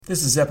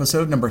This is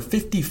episode number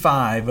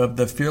 55 of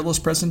the Fearless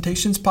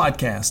Presentations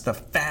Podcast, the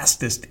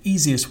fastest,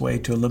 easiest way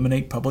to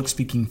eliminate public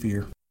speaking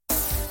fear.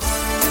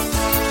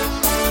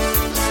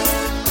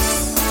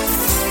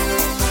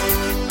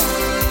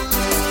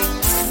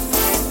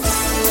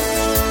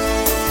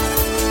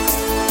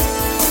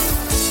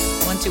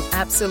 Want to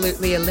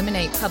absolutely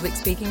eliminate public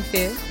speaking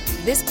fear?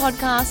 This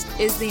podcast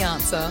is the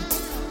answer.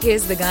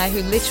 Here's the guy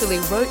who literally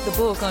wrote the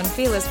book on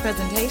Fearless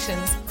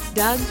Presentations,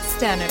 Doug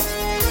Stannard.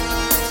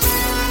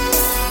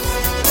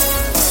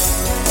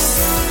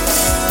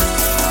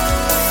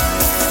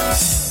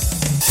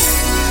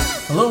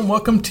 Hello and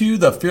welcome to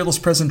the Fearless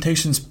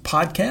Presentations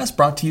Podcast,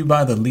 brought to you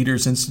by the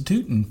Leaders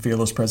Institute and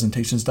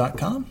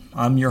fearlesspresentations.com.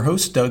 I'm your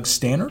host, Doug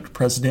Stannard,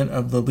 president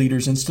of the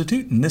Leaders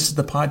Institute, and this is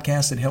the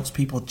podcast that helps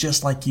people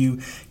just like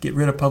you get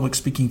rid of public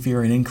speaking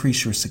fear and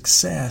increase your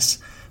success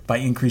by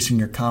increasing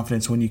your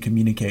confidence when you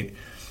communicate.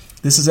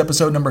 This is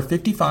episode number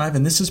 55,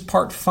 and this is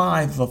part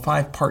 5 of a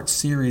 5-part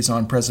series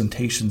on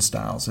presentation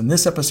styles. In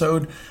this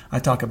episode, I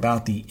talk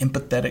about the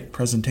empathetic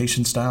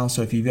presentation style.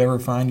 So if you ever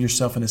find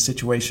yourself in a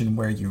situation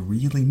where you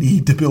really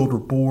need to build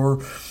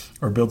rapport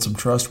or build some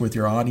trust with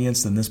your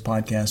audience, then this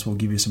podcast will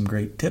give you some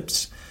great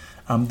tips.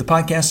 The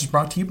podcast is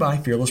brought to you by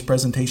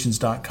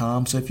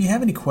fearlesspresentations.com. So if you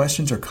have any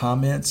questions or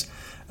comments,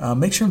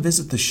 make sure and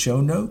visit the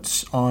show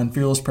notes on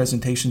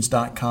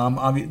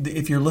fearlesspresentations.com.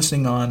 If you're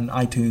listening on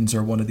iTunes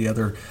or one of the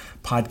other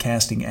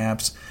podcasting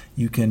apps,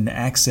 you can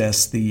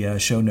access the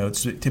show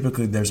notes.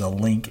 Typically, there's a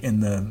link in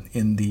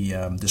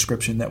the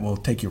description that will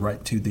take you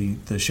right to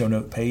the show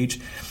note page.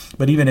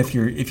 But even if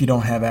you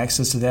don't have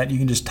access to that, you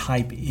can just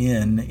type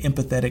in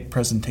empathetic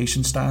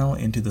presentation style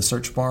into the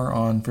search bar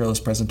on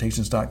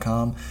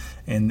fearlesspresentations.com,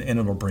 and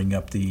it'll bring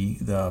up the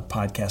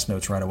podcast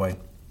notes right away.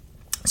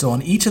 So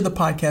on each of the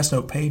podcast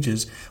note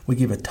pages, we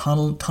give a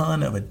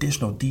ton of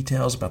additional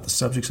details about the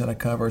subjects that I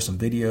cover, some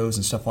videos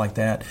and stuff like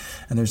that.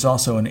 And there's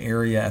also an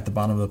area at the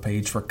bottom of the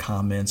page for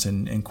comments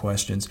and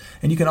questions.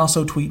 And you can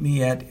also tweet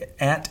me at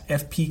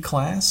FP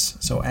Class,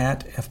 so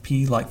at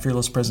FP like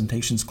Fearless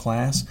Presentations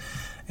Class.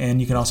 And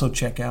you can also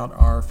check out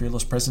our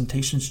Fearless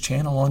Presentations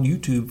channel on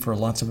YouTube for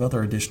lots of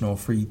other additional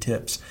free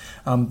tips.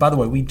 By the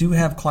way, we do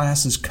have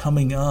classes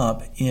coming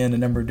up in a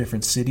number of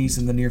different cities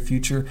in the near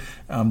future.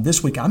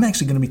 This week, I'm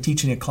actually going to be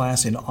teaching a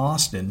class in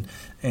Austin,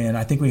 and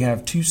I think we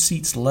have 2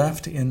 seats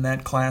left in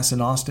that class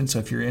in Austin. So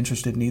if you're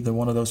interested in either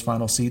one of those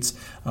final seats,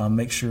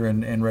 make sure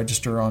and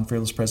register on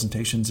Fearless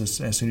Presentations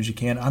as soon as you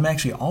can. I'm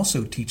actually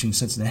also teaching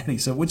Cincinnati,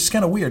 which is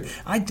kind of weird.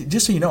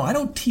 Just so you know, I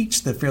don't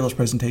teach the Fearless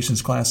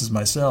Presentations classes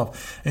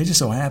myself. It just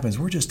so happens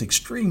we're just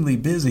extremely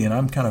busy, and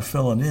I'm kind of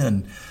filling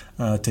in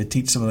to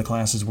teach some of the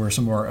classes where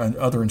some of our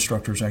other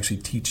instructors are actually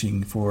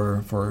teaching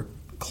for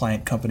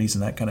client companies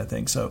and that kind of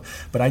thing. So,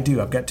 but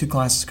I've got 2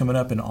 classes coming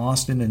up in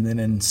Austin and then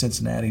in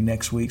Cincinnati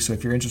next week. So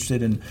if you're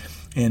interested in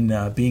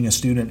being a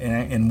student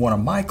in one of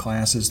my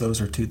classes, those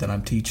are 2 that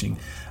I'm teaching.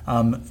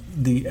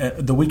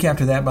 The week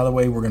after that, by the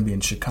way, we're going to be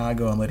in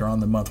Chicago, and later on in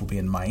the month we'll be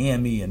in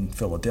Miami and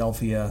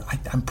Philadelphia.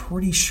 I'm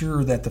pretty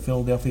sure that the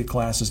Philadelphia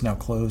class is now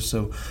closed,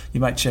 so you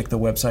might check the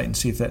website and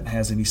see if that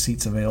has any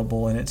seats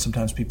available in it.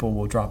 Sometimes people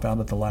will drop out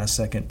at the last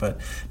second, but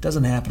it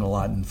doesn't happen a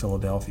lot in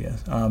Philadelphia.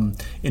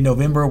 In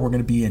November, we're going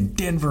to be in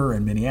Denver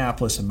and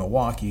Minneapolis and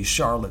Milwaukee,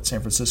 Charlotte,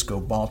 San Francisco,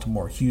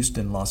 Baltimore,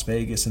 Houston, Las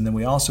Vegas, and then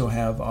we also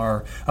have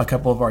a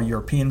couple of our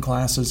European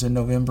classes in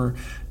November,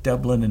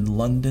 Dublin and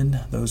London.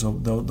 Those will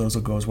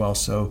go as well.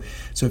 So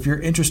if you're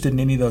interested in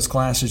any of those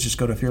classes, just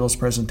go to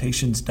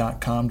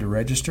fearlesspresentations.com to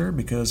register,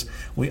 because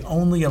we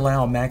only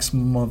allow a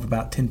maximum of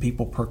about 10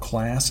 people per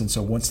class, and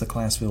so once the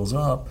class fills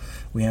up,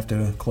 we have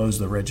to close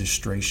the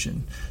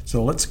registration.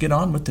 So let's get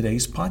on with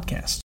today's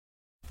podcast.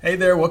 Hey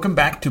there, welcome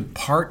back to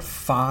part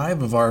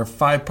 5 of our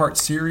 5-part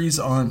series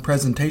on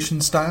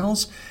presentation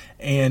styles.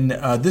 And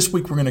this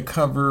week we're going to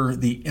cover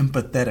the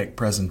empathetic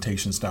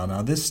presentation style.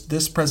 Now,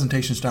 this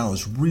presentation style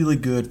is really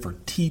good for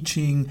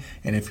teaching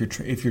and if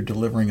you're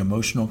delivering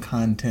emotional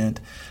content.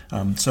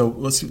 So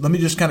let me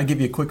just kind of give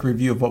you a quick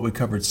review of what we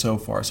covered so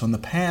far. So in the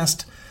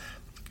past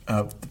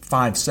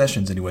 5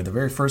 sessions anyway, the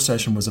very first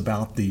session was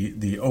about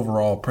the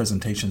overall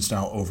presentation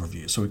style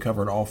overview. So we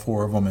covered all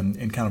 4 of them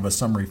in kind of a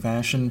summary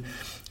fashion.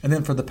 And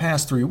then for the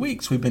past 3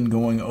 weeks, we've been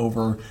going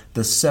over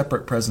the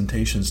separate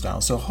presentation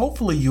styles. So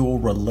hopefully you'll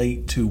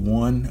relate to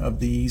one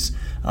of these.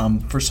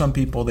 For some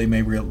people, they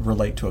may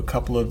relate to a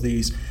couple of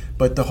these.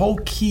 But the whole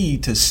key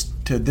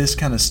to this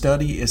kind of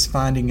study is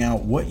finding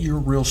out what your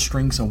real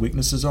strengths and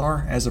weaknesses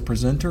are as a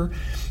presenter.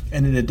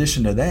 And in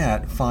addition to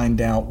that,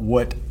 find out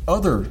what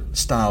other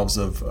styles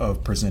of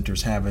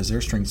presenters have as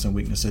their strengths and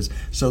weaknesses,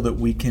 so that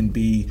we can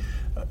be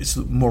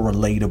more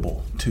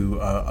relatable to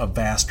a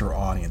vaster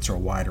audience or a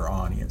wider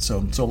audience.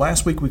 So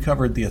last week we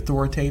covered the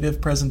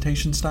authoritative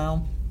presentation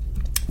style,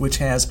 which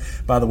has,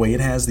 by the way,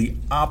 it has the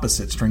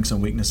opposite strengths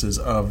and weaknesses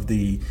of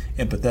the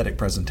empathetic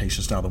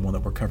presentation style, the one that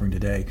we're covering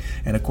today.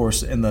 And of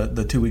course, in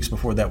the 2 weeks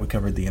before that, we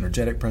covered the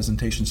energetic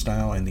presentation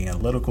style and the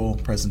analytical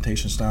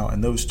presentation style,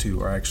 and those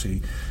two are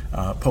actually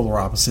polar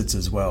opposites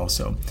as well.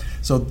 So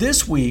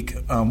this week,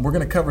 we're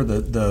going to cover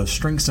the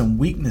strengths and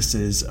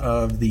weaknesses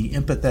of the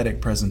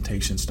empathetic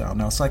presentation style.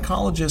 Now,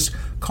 psychologists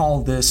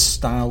call this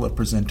style of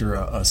presenter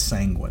a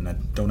sanguine. Now,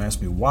 don't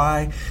ask me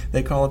why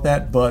they call it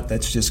that, but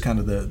that's just kind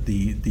of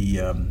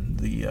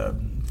the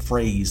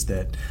phrase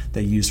that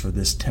they use for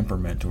this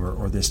temperament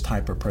or this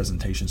type of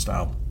presentation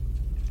style.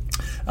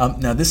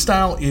 Now, this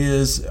style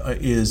is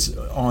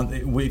on.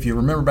 If you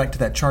remember back to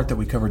that chart that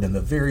we covered in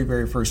the very,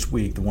 very first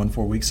week, the one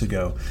 4 weeks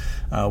ago,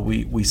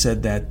 we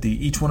said that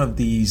each one of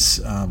these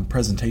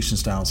presentation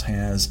styles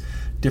has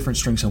different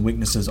strengths and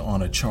weaknesses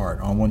on a chart.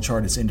 On one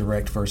chart, it's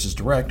indirect versus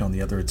direct. On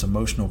the other, it's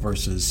emotional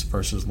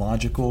versus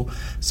logical.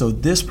 So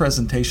this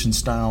presentation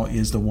style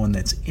is the one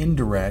that's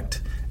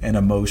indirect and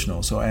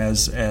emotional. So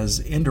as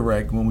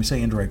indirect, when we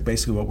say indirect,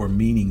 basically what we're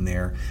meaning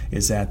there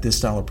is that this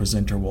style of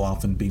presenter will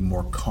often be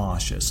more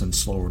cautious and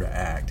slower to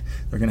act.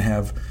 They're going to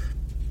have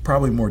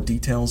probably more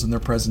details in their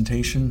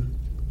presentation.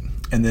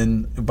 And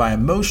then by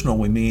emotional,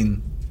 we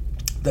mean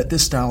that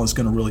this style is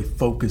going to really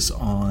focus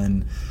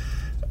on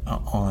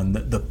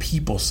the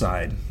people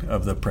side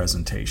of the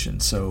presentation.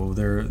 So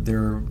they're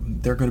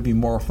going to be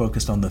more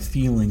focused on the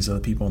feelings of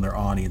the people in their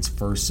audience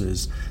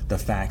versus the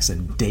facts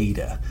and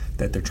data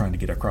that they're trying to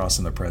get across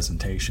in the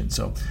presentation.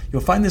 So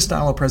you'll find this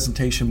style of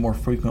presentation more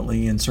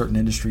frequently in certain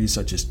industries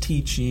such as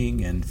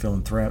teaching and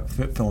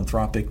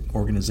philanthropic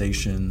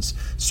organizations,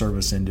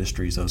 service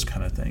industries, those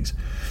kind of things.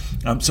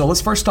 So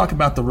let's first talk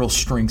about the real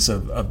strengths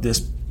of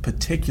this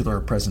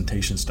particular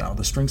presentation style.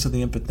 The strengths of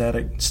the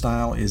empathetic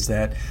style is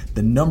that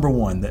the number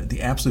one,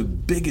 the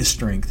absolute biggest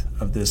strength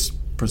of this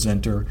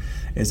presenter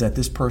is that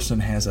this person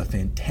has a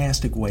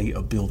fantastic way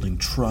of building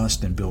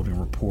trust and building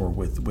rapport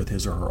with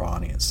his or her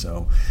audience.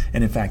 So,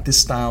 and in fact, this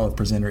style of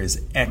presenter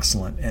is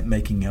excellent at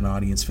making an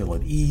audience feel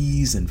at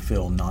ease and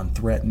feel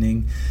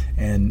non-threatening.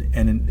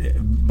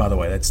 And by the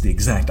way, that's the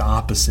exact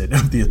opposite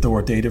of the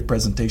authoritative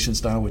presentation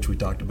style, which we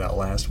talked about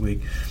last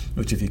week.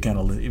 Which, if you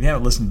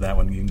haven't listened to that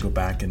one, you can go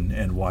back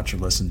and watch or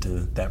listen to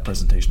that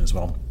presentation as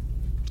well.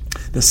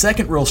 The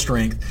second real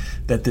strength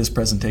that this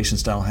presentation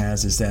style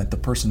has is that the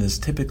person is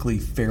typically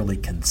fairly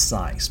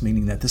concise,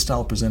 meaning that this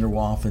style of presenter will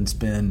often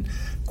spend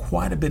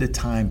quite a bit of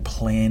time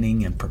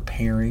planning and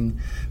preparing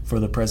for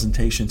the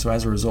presentation. So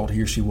as a result,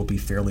 he or she will be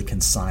fairly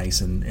concise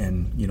and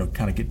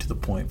kind of get to the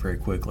point very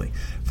quickly.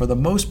 For the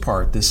most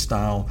part, this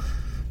style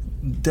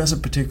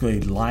doesn't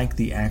particularly like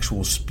the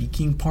actual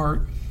speaking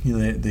part.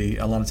 A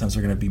lot of times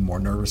they're going to be more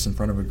nervous in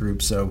front of a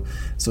group. So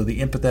the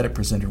empathetic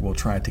presenter will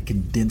try to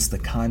condense the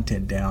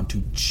content down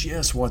to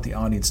just what the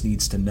audience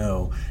needs to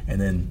know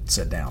and then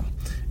sit down.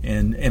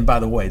 And by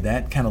the way,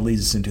 that kind of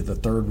leads us into the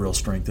third real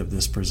strength of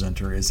this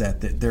presenter is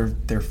that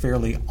they're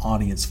fairly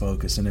audience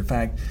focused. And in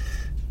fact,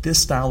 this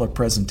style of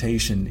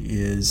presentation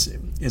is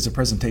a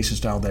presentation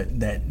style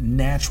that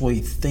naturally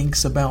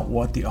thinks about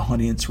what the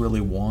audience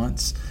really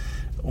wants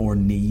or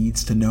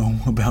needs to know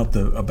about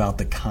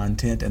the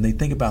content, and they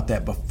think about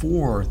that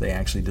before they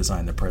actually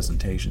design the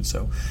presentation.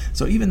 So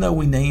even though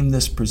we name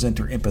this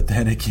presenter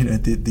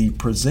empathetic, the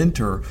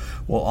presenter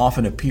will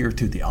often appear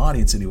to the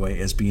audience anyway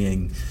as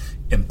being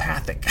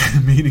empathic,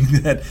 meaning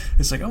that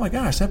it's like, oh my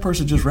gosh, that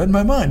person just read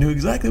my mind, knew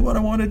exactly what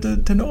I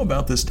wanted to know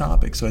about this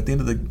topic. So at the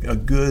end of a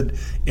good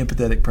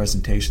empathetic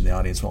presentation, the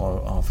audience will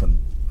often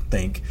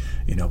think,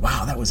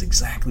 wow, that was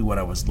exactly what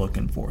I was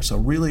looking for. So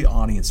really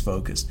audience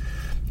focused.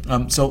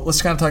 So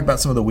let's kind of talk about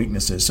some of the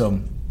weaknesses.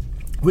 So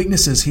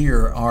weaknesses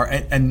here are,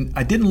 and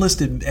I didn't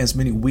list it as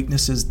many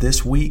weaknesses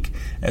this week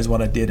as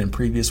what I did in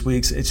previous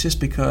weeks. It's just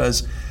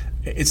because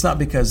it's not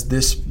because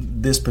this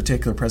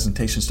particular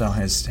presentation style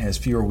has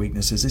fewer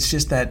weaknesses. It's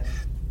just that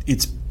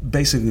it's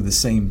basically the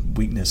same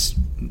weakness,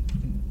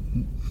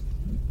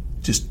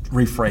 just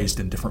rephrased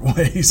in different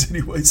ways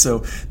anyway.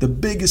 So the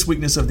biggest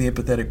weakness of the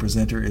empathetic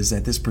presenter is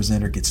that this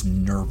presenter gets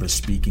nervous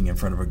speaking in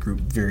front of a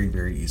group very,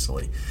 very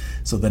easily.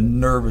 So the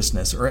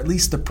nervousness, or at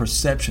least the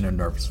perception of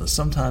nervousness,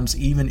 sometimes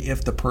even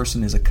if the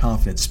person is a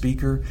confident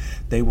speaker,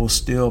 they will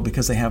still,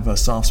 because they have a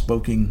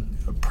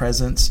soft-spoken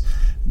presence,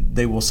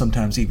 they will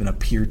sometimes even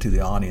appear to the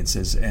audience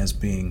as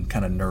being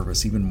kind of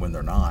nervous even when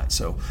they're not.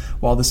 So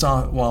while the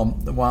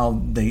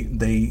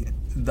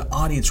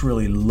audience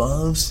really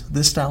loves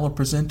this style of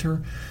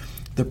presenter,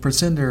 the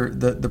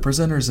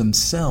presenters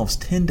themselves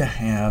tend to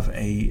have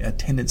a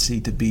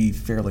tendency to be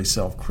fairly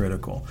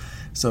self-critical.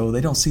 So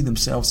they don't see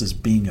themselves as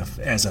being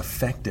as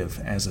effective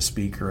as a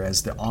speaker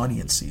as the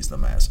audience sees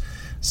them as.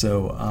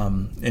 So,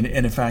 and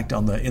in fact,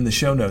 in the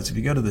show notes, if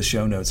you go to the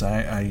show notes,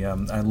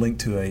 I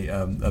linked to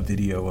a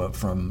video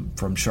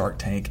from Shark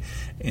Tank,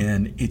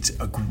 and it's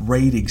a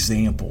great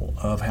example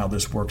of how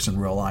this works in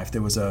real life.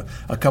 There was a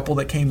couple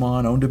that came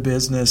on, owned a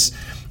business.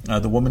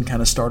 The woman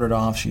kind of started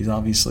off. She's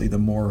obviously the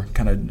more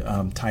kind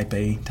of type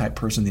A type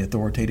person, the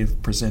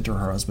authoritative presenter.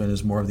 Her husband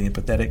is more of the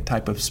empathetic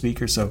type of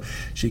speaker. So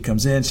she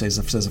comes in, says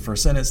the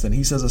first sentence, then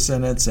he says a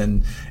sentence,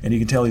 and you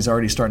can tell he's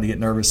already starting to get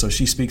nervous. So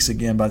she speaks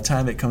again. By the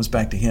time it comes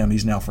back to him,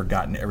 he's now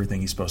forgotten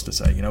everything he's supposed to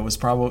say.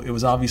 It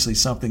was obviously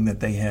something that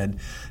they had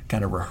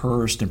kind of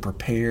rehearsed and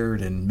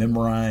prepared and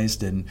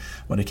memorized. And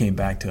when it came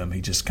back to him,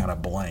 he just kind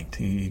of blanked.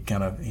 He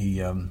kind of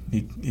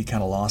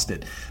lost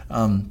it.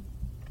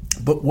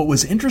 But what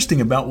was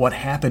interesting about what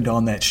happened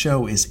on that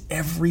show is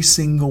every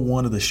single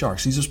one of the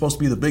sharks, these are supposed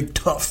to be the big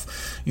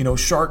tough,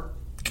 shark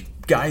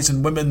guys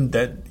and women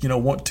that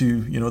want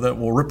to that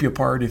will rip you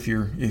apart if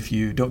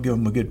you don't give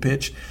them a good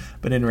pitch.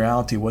 But in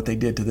reality, what they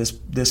did to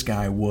this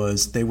guy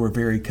was they were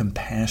very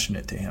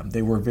compassionate to him.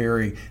 They were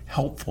very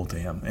helpful to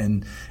him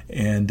and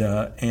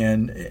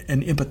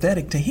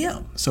empathetic to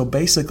him. So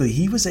basically,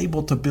 he was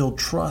able to build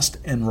trust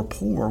and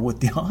rapport with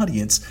the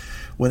audience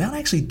without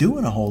actually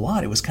doing a whole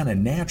lot. It was kind of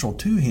natural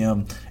to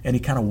him, and he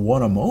kind of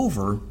won them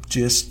over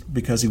just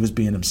because he was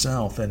being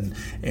himself. And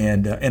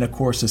of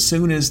course, as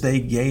soon as they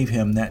gave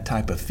him that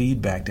type of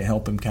feedback to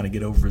help him kind of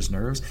get over his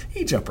nerves,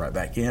 he jumped right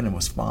back in and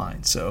was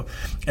fine. So,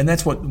 and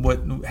that's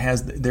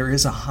there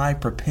is a high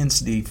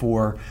propensity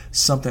for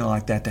something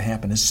like that to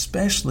happen,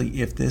 especially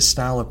if this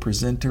style of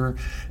presenter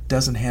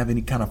doesn't have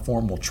any kind of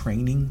formal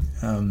training.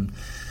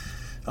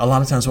 A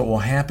lot of times what will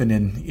happen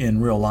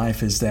in real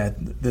life is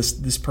that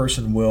this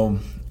person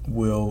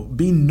will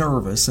be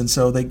nervous, and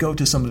so they go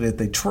to somebody that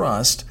they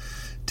trust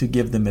to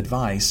give them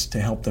advice to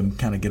help them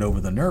kind of get over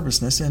the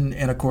nervousness. And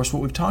of course,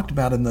 what we've talked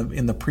about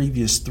in the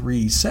previous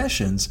 3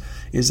 sessions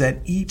is that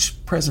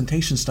each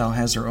presentation style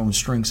has their own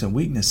strengths and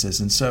weaknesses.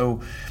 And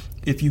so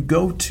if you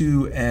go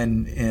to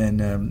an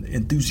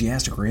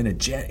enthusiastic or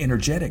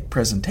energetic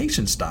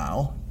presentation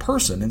style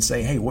person and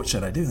say, hey, what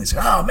should I do? And they say,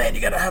 oh man,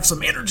 you got to have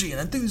some energy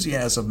and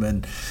enthusiasm.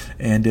 And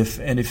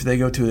if they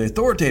go to the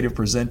authoritative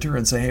presenter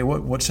and say, hey,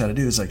 what should I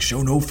do? It's like,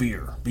 show no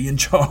fear, be in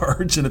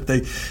charge. And if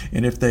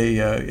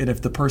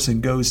the person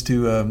goes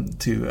to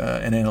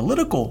an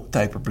analytical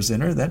type of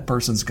presenter, that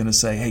person's going to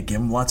say, hey, give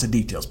them lots of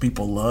details.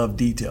 People love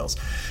details.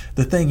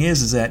 The thing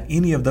is that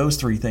any of those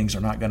 3 things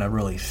are not going to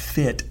really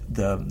fit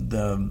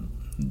the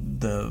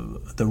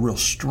real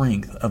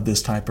strength of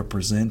this type of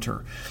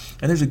presenter.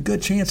 And there's a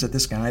good chance that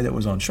this guy that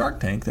was on Shark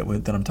Tank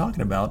that I'm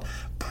talking about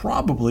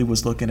probably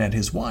was looking at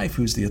his wife,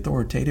 who's the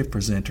authoritative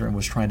presenter, and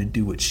was trying to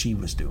do what she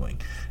was doing.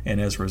 And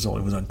as a result,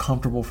 it was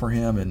uncomfortable for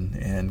him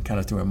and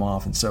kind of threw him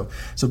off. And so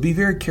be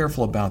very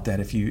careful about that.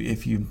 If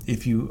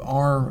you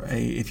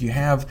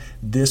have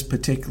this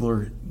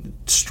particular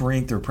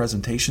strength or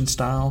presentation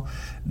style,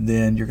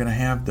 then you're going to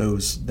have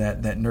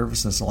that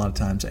nervousness a lot of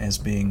times as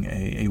being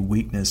a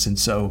weakness. And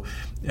so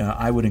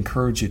I would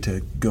encourage you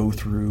to go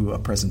through a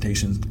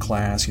presentation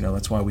class.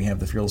 That's why we have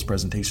the Fearless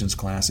Presentations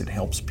class. It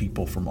helps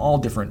people from all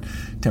different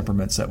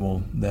temperaments that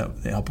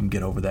help them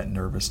get over that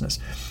nervousness.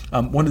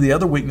 One of the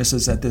other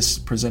weaknesses that this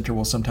presenter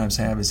will sometimes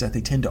have is that they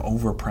tend to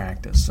over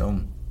practice.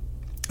 So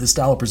the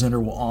style of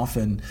presenter will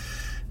often,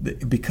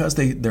 because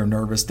they're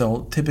nervous,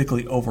 they'll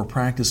typically over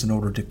practice in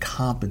order to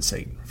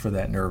compensate for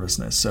that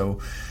nervousness. So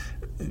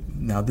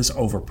now this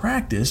over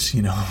practice,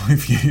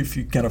 if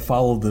you kind of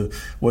follow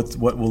what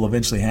will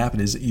eventually happen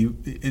is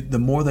the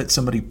more that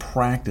somebody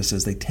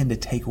practices, they tend to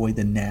take away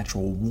the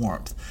natural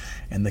warmth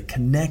and the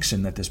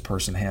connection that this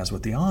person has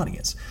with the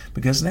audience,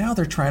 because now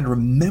they're trying to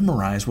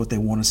memorize what they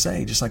want to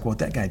say, just like what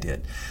that guy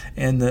did.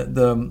 And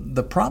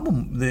the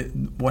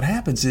problem, what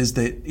happens is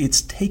that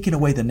it's taking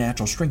away the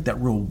natural strength,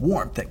 that real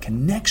warmth, that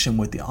connection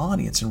with the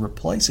audience, and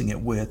replacing it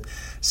with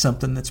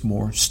something that's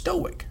more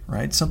stoic,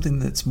 right? Something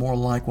that's more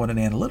like what an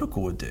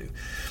analytical would do.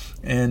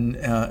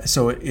 And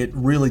so it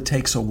really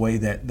takes away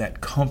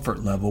that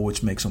comfort level,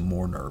 which makes them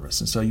more nervous.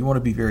 And so you want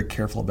to be very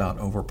careful about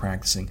over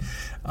practicing.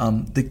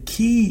 The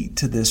key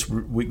to this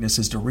weakness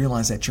is to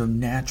realize that your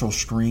natural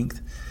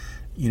strength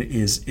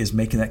is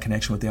making that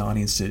connection with the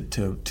audience,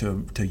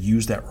 to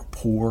use that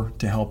rapport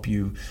to help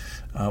you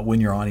win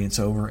your audience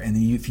over. And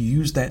if you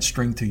use that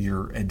strength to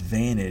your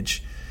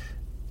advantage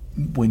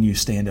when you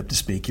stand up to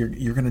speak,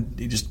 you're going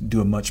to just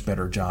do a much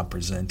better job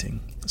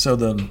presenting. So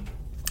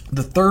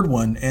the third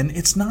one, and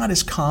it's not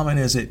as common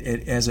as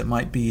it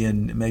might be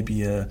in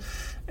maybe an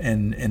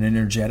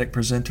energetic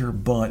presenter,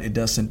 but it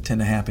doesn't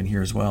tend to happen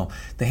here as well.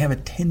 They have a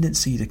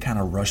tendency to kind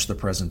of rush the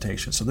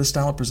presentation. So this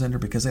style of presenter,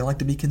 because they like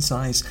to be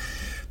concise,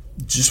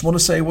 just want to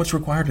say what's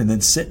required and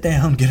then sit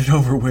down, get it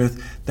over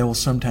with, they will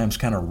sometimes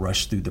kind of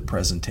rush through the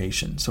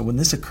presentation. So when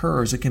this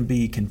occurs, it can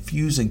be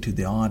confusing to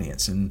the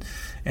audience. And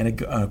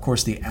of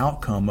course, the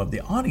outcome of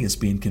the audience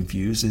being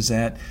confused is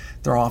that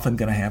they're often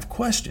going to have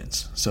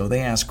questions. So they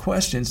ask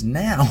questions.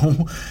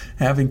 Now,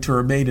 having to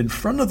remain in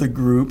front of the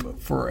group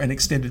for an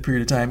extended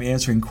period of time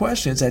answering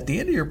questions at the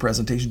end of your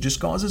presentation just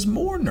causes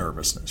more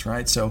nervousness,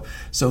 right? So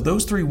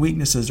those three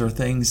weaknesses are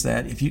things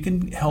that if you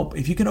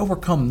can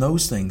overcome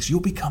those things,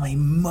 you'll become a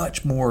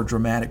much more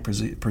dramatic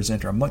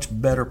presenter, a much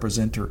better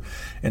presenter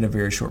in a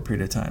very short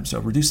period of time. So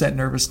reduce that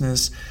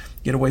nervousness,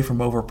 get away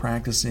from over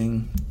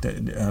practicing,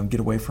 get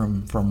away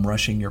from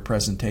rushing your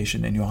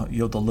presentation, and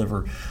you'll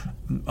deliver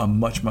a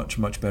much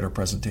better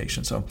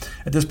presentation. So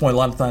at this point, a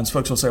lot of times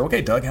folks will say,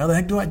 okay, Doug, how the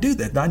heck do I do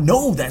that? I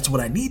know that's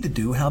what I need to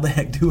do. How the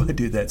heck do I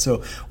do that?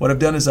 So what I've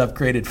done is I've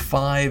created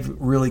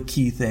 5 really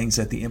key things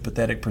that the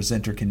empathetic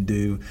presenter can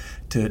do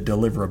to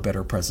deliver a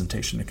better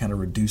presentation, to kind of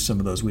reduce some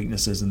of those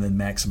weaknesses and then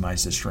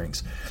maximize the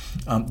strengths.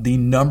 The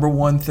number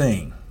one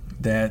thing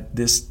that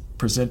this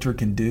presenter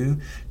can do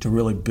to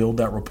really build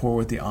that rapport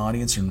with the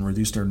audience and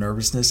reduce their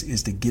nervousness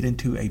is to get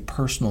into a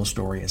personal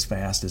story as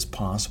fast as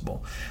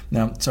possible.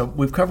 Now, so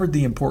we've covered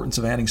the importance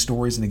of adding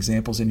stories and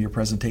examples into your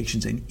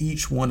presentations in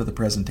each one of the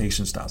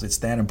presentation styles. It's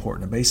that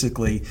important. And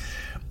basically,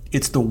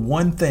 it's the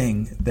one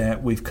thing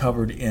that we've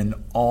covered in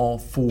all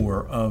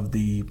 4 of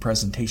the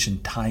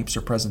presentation types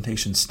or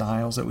presentation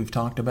styles that we've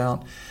talked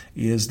about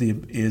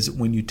is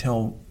when you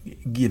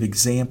give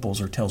examples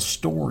or tell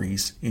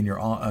stories in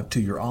to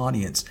your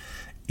audience.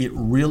 It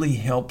really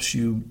helps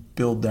you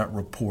build that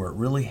rapport. It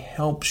really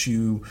helps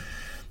you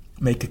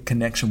make a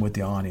connection with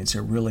the audience.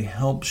 It really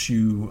helps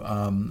you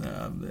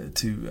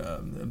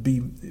to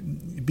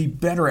be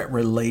better at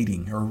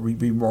relating or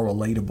be more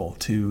relatable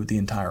to the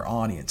entire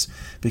audience,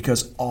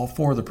 because all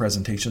 4 of the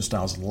presentation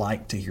styles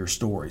like to hear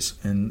stories,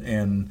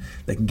 and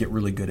they can get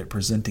really good at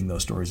presenting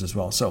those stories as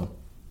well. So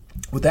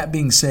with that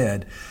being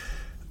said,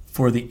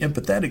 for the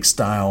empathetic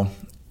style,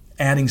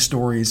 adding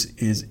stories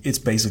it's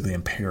basically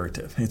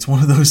imperative. It's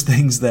one of those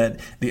things that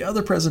the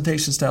other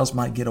presentation styles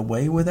might get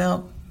away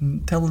without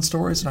telling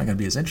stories. It's not going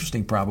to be as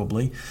interesting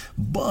probably,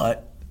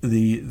 but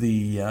the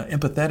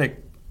empathetic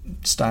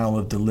style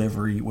of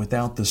delivery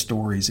without the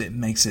stories, it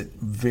makes it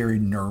very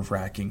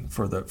nerve-wracking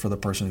for the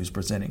person who's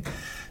presenting.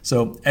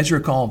 So as you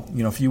recall,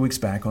 a few weeks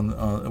back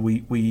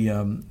we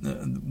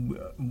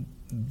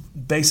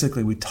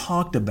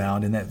talked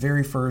about in that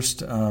very first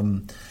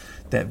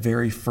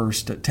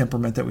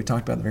temperament that we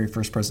talked about, the very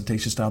first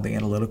presentation style, the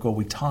analytical,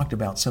 we talked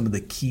about some of the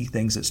key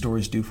things that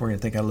stories do for you. I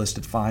think I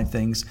listed 5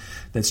 things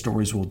that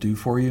stories will do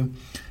for you.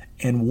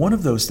 And one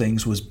of those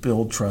things was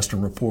build trust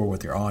and rapport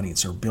with your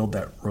audience, or build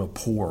that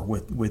rapport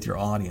with your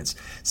audience.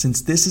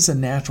 Since this is a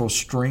natural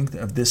strength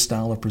of this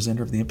style of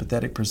presenter, of the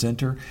empathetic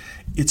presenter,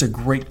 it's a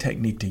great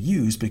technique to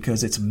use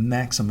because it's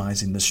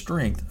maximizing the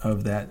strength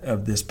of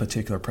this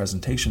particular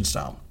presentation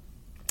style.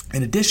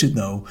 In addition,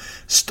 though,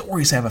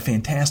 stories have a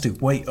fantastic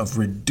way of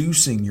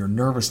reducing your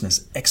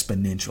nervousness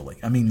exponentially.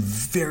 I mean,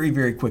 very,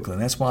 very quickly.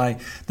 And that's why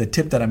the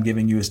tip that I'm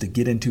giving you is to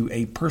get into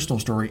a personal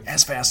story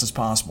as fast as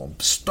possible.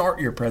 Start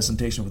your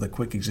presentation with a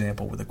quick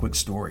example, with a quick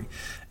story,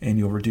 and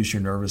you'll reduce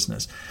your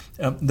nervousness.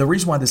 The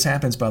reason why this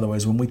happens, by the way,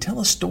 is when we tell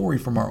a story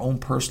from our own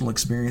personal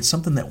experience,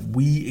 something that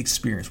we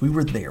experienced, we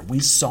were there, we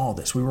saw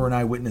this, we were an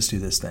eyewitness to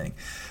this thing.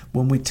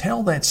 When we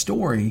tell that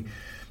story,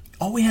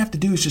 all we have to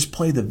do is just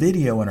play the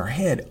video in our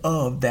head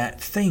of that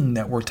thing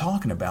that we're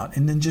talking about,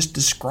 and then just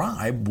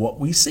describe what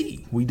we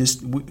see. We're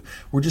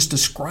just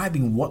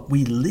describing what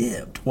we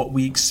lived, what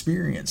we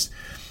experienced.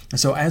 And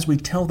so as we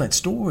tell that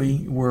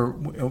story,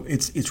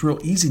 it's real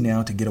easy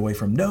now to get away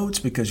from notes,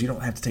 because you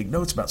don't have to take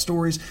notes about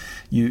stories.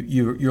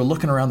 You're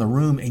looking around the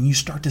room and you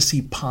start to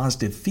see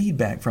positive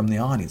feedback from the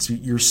audience.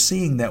 You're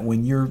seeing that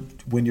when you're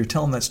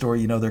telling that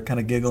story, they're kind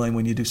of giggling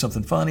when you do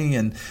something funny,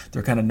 and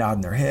they're kind of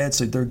nodding their head.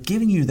 So they're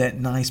giving you that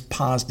nice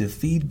positive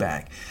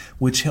feedback,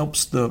 which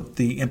helps the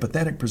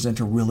empathetic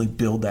presenter really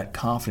build that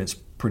confidence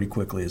pretty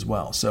quickly as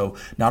well. So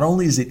not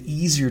only is it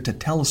easier to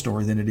tell a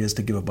story than it is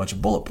to give a bunch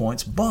of bullet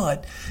points,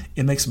 but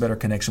it makes a better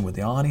connection with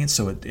the audience,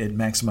 so it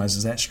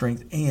maximizes that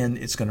strength, and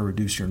it's going to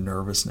reduce your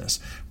nervousness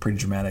pretty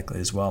dramatically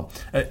as well.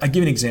 I'll give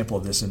you an example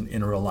of this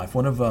in real life.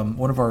 One of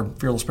our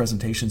Fearless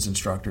Presentations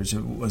instructors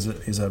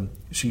she's an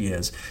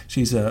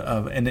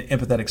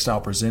empathetic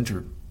style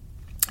presenter.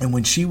 And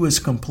when she was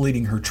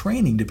completing her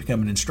training to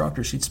become an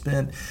instructor, she'd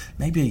spent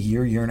maybe a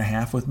year and a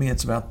half with me.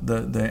 It's about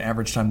the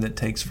average time that it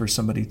takes for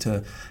somebody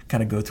to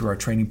kind of go through our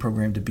training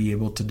program to be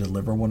able to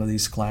deliver one of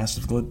these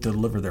classes, to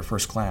deliver their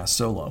first class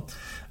solo.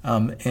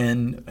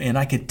 And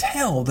I could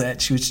tell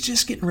that she was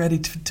just getting ready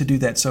to do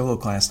that solo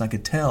class, and I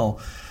could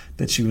tell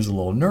that she was a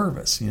little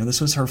nervous.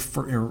 This was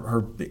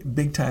her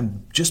big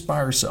time just by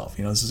herself.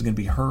 This is going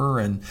to be her,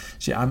 and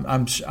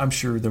I'm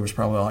sure there was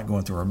probably a lot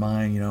going through her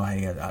mind.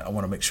 Hey, I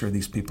want to make sure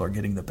these people are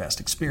getting the best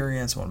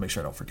experience. I want to make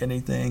sure I don't forget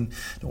anything.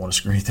 Don't want to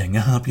screw anything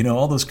up.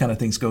 All those kind of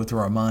things go through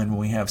our mind when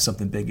we have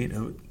something big.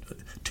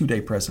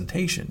 2-day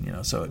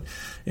presentation, so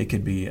it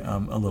could be a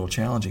little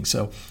challenging.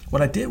 So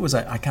what I did was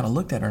I kind of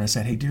looked at her and I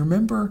said, hey, do you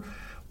remember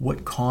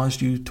what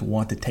caused you to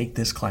want to take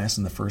this class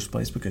in the first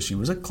place? Because she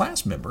was a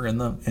class member in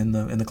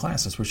the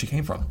class. That's where she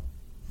came from.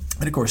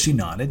 And of course she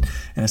nodded,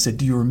 and I said,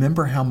 do you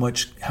remember how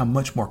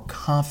much more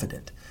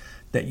confident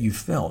that you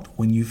felt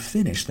when you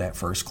finished that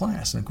first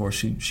class? And of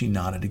course she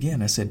nodded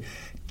again. I said,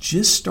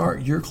 just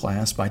start your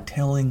class by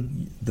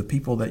telling the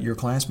people that your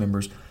class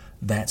members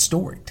that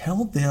story.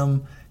 Tell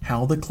them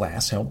how the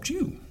class helped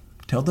you.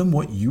 Tell them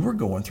what you were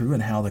going through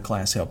and how the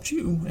class helped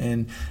you,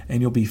 and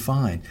you'll be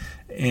fine.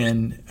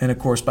 And of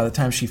course, by the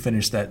time she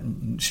finished that,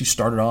 she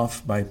started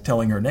off by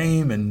telling her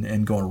name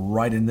and going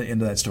right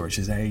into that story.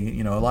 She said, hey,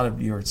 a lot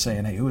of you are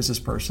saying, hey, who is this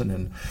person,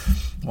 and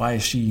why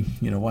is she,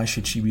 why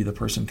should she be the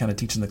person kind of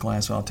teaching the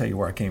class? Well, I'll tell you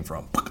where I came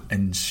from.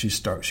 And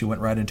she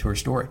went right into her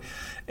story.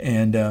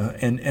 And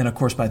of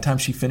course, by the time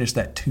she finished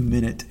that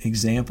 2-minute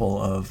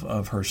example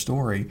of her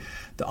story,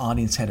 the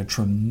audience had a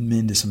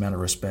tremendous amount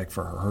of respect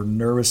for her. Her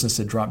nervousness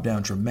had dropped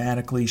down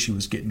dramatically. She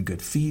was getting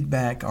good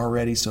feedback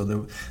already, so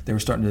they were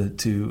starting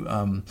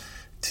to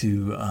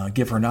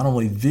give her not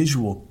only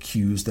visual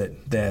cues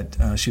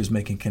that she was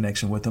making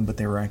connection with them, but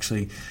they were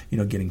actually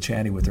getting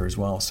chatty with her as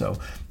well. So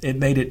it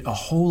made it a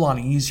whole lot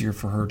easier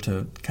for her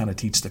to kind of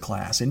teach the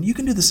class. And you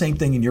can do the same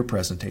thing in your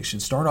presentation.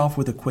 Start off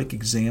with a quick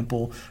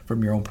example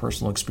from your own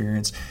personal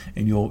experience,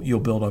 and you'll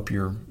build up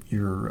your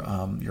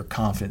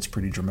confidence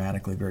pretty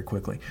dramatically very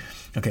quickly.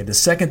 Okay, the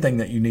second thing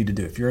that you need to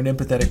do, if you're an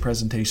empathetic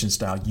presentation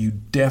style, you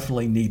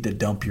definitely need to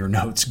dump your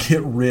notes.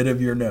 Get rid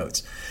of your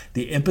notes.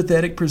 The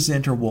empathetic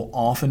presenter will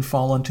often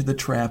fall into the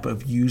trap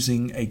of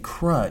using a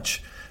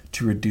crutch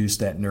to reduce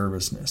that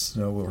nervousness.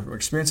 So we'll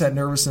experience that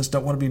nervousness,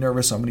 don't want to be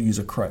nervous, so I'm going to use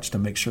a crutch to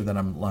make sure that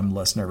I'm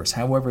less nervous.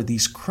 However,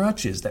 these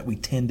crutches that we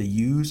tend to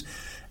use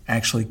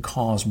actually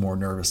cause more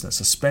nervousness,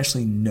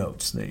 especially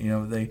notes.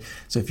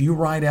 So if you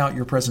write out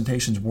your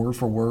presentations word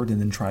for word and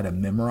then try to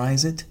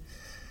memorize it,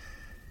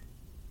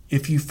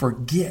 if you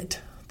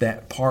forget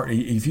that part,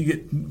 if you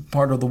get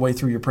part of the way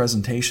through your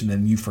presentation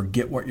and you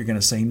forget what you're going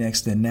to say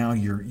next, then now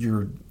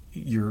your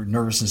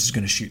nervousness is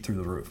going to shoot through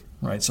the roof,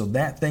 right? So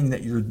that thing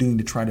that you're doing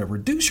to try to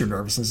reduce your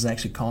nervousness is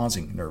actually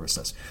causing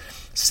nervousness.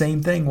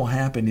 Same thing will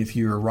happen if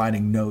you're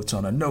writing notes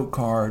on a note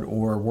card,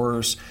 or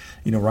worse,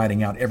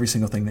 writing out every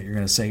single thing that you're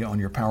going to say on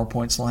your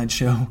PowerPoint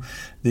slideshow.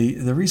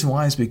 The reason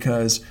why is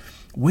because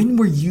when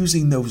we're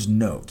using those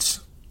notes,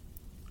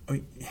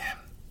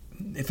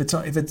 if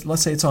it's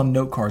let's say it's on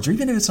note cards, or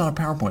even if it's on a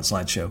PowerPoint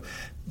slideshow,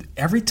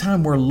 every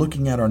time we're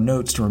looking at our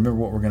notes to remember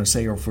what we're going to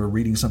say, or if we're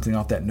reading something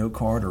off that note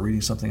card or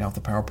reading something off the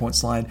PowerPoint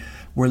slide,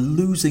 we're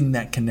losing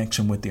that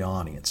connection with the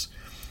audience.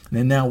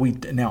 And now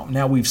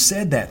we've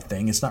said that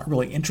thing. It's not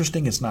really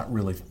interesting. It's not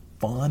really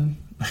fun.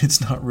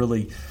 It's not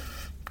really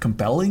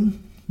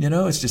compelling.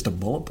 It's just a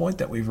bullet point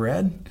that we've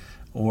read.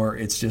 Or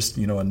it's just,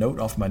 a note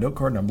off my note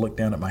card, and I'm looking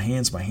down at my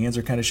hands. My hands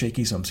are kind of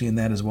shaky, so I'm seeing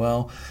that as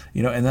well.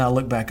 And then I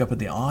look back up at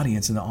the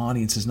audience, and the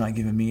audience is not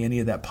giving me any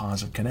of that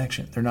positive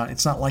connection.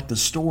 It's not like the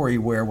story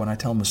where when I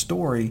tell them a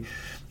story,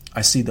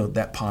 I see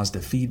that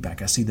positive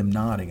feedback. I see them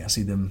nodding. I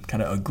see them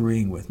kind of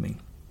agreeing with me.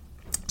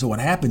 So what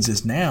happens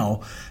is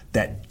now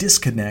that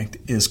disconnect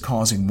is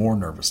causing more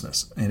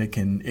nervousness, and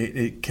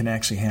it can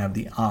actually have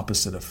the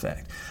opposite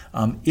effect.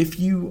 If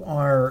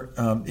you're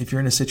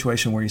in a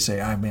situation where you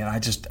say,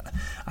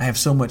 I have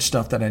so much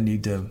stuff that I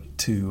need to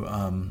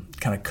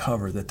kind of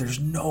cover that there's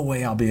no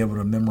way I'll be able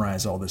to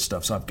memorize all this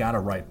stuff, so I've got to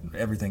write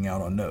everything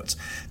out on notes.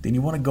 Then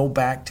you want to go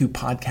back to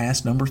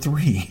podcast number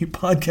 3.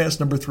 Podcast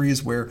number 3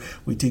 is where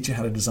we teach you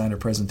how to design a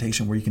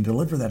presentation where you can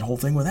deliver that whole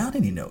thing without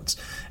any notes,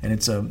 and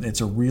it's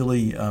a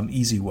really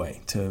easy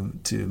way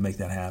to make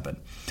that happen.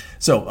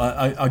 So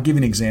I'll give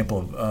you an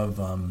example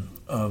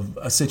of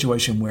a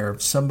situation where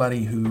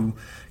somebody who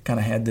kind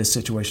of had this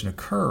situation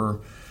occur,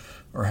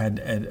 or had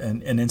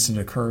an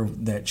incident occur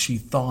that she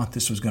thought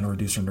this was going to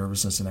reduce her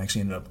nervousness, and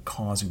actually ended up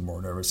causing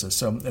more nervousness.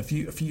 So a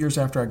few years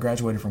after I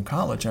graduated from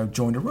college, I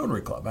joined a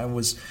Rotary Club. I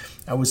was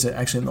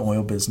actually in the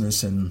oil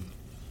business, and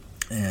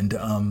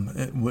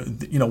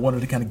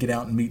wanted to kind of get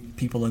out and meet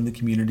people in the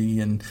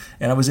community, and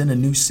I was in a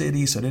new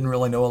city, so I didn't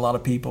really know a lot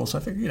of people. So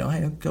I figured,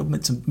 hey, I'd go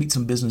meet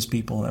some business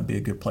people, and that'd be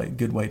a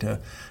good way to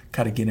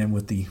kind of get in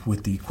with the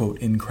quote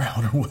in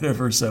crowd or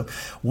whatever. So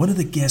one of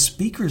the guest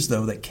speakers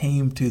though that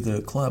came to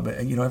the club,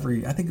 I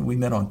think we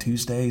met on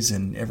Tuesdays,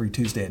 and every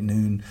Tuesday at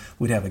noon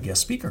we'd have a guest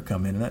speaker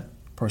come in, and that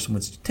person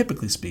would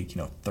typically speak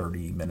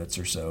 30 minutes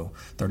or so,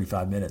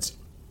 35 minutes.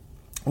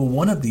 Well,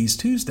 one of these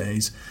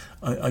Tuesdays,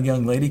 a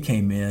young lady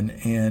came in,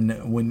 and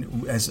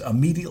as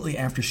immediately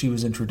after she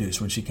was introduced,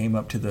 when she came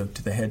up to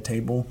the head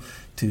table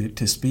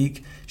to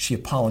speak, she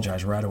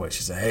apologized right away.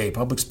 She said, "Hey,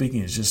 public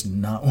speaking is just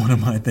not one of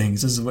my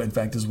things. This is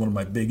one of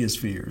my biggest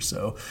fears.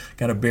 So,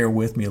 got to bear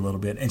with me a little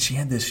bit." And she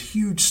had this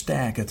huge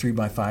stack of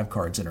 3x5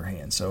 cards in her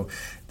hand. So,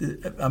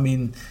 I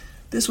mean,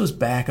 this was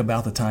back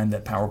about the time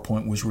that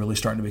PowerPoint was really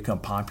starting to become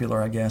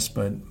popular, I guess.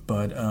 But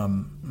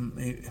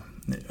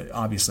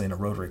obviously, in a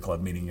Rotary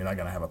Club meeting, you're not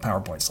going to have a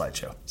PowerPoint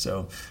slideshow.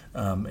 So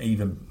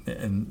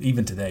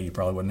even today, you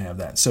probably wouldn't have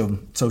that.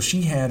 So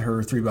she had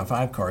her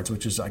 3x5 cards,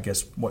 which is, I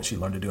guess, what she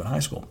learned to do in high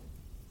school.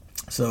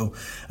 So,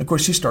 of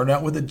course, she started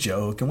out with a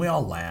joke, and we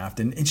all laughed.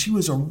 And she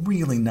was a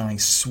really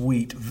nice,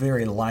 sweet,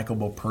 very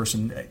likable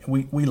person.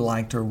 We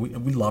liked her.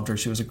 We loved her.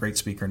 She was a great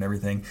speaker and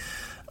everything.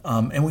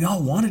 And we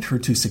all wanted her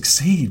to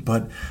succeed,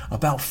 but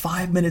about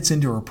 5 minutes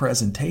into her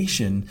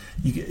presentation,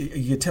 you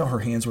could tell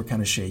her hands were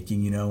kind of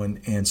shaking,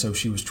 and so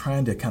she was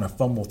trying to kind of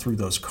fumble through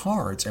those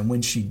cards. And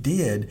when she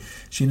did,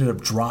 she ended up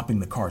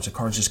dropping the cards. The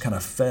cards just kind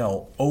of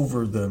fell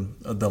over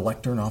the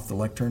lectern, off the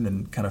lectern,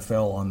 and kind of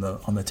fell on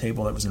the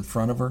table that was in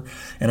front of her.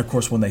 And of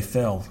course, when they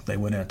fell, they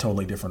went in a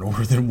totally different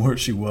order than where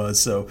she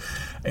was. So,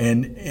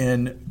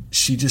 and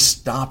she just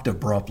stopped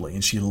abruptly,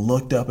 and she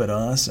looked up at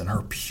us, and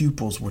her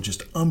pupils were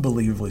just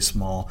unbelievably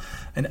small.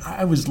 And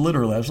I was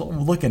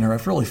looking at her.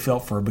 I really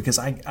felt for her, because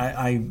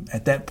I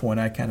at that point,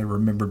 I kind of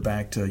remembered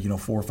back to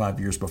 4 or 5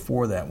 years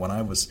before that, when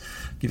I was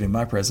giving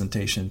my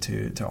presentation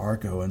to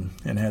ARCO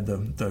and had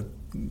the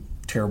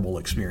terrible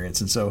experience.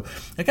 And so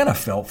I kind of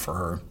felt for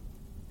her.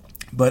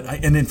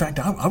 And in fact,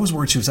 I was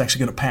worried she was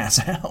actually going to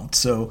pass out.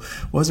 So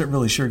wasn't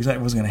really sure exactly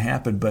what was going to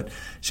happen. But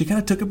she kind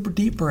of took a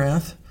deep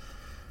breath.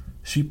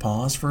 She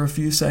paused for a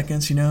few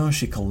seconds.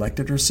 She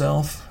collected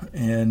herself,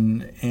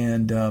 and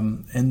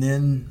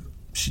then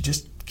she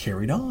just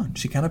carried on.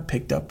 She kind of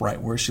picked up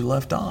right where she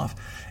left off.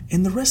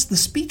 And the rest of the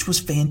speech was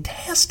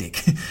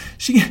fantastic.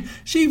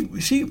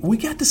 We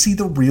got to see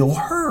the real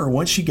her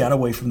once she got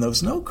away from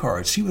those note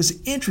cards. She was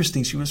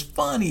interesting. She was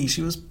funny.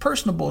 She was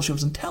personable. She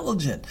was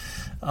intelligent.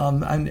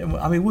 I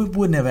mean, we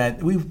wouldn't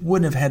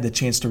have had the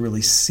chance to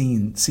really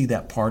see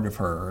that part of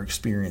her or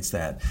experience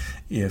that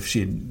if she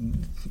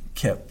had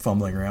kept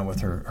fumbling around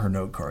with her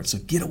note cards. So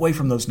get away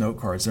from those note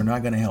cards. They're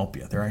not going to help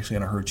you. They're actually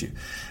going to hurt you.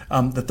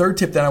 The third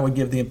tip that I would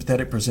give the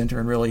empathetic presenter,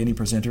 and really any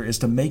presenter, is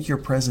to make your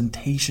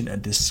presentation a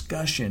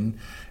discussion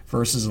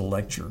versus a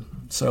lecture.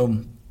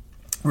 So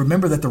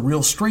remember that the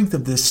real strength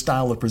of this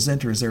style of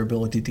presenter is their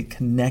ability to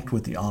connect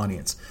with the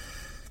audience.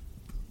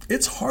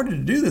 It's harder to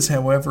do this,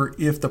 however,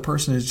 if the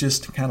person is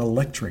just kind of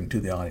lecturing to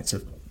the audience.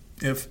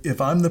 If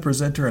I'm the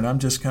presenter and I'm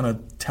just kind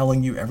of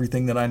telling you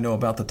everything that I know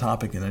about the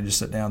topic, and I just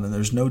sit down and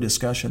there's no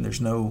discussion,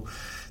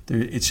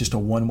 it's just a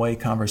one-way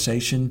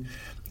conversation,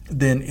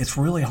 then it's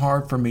really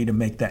hard for me to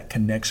make that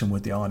connection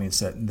with the audience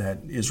that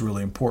is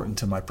really important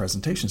to my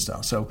presentation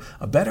style. So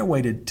a better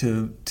way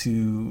to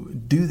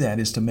do that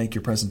is to make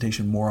your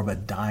presentation more of a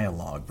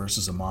dialogue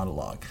versus a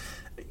monologue.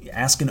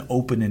 Ask an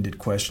open-ended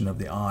question of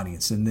the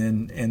audience, and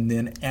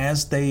then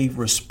as they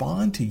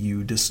respond to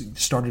you, just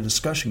start a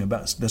discussion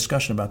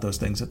about those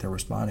things that they're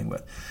responding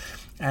with.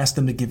 Ask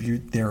them to give you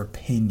their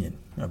opinion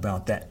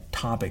about that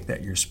topic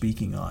that you're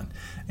speaking on,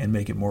 and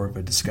make it more of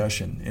a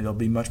discussion. It'll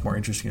be much more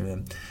interesting to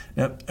them.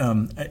 Now,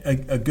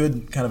 a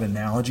good kind of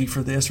analogy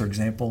for this, or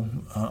example,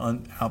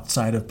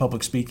 outside of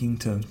public speaking,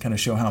 to kind of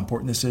show how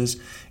important this is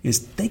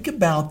think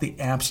about the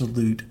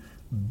absolute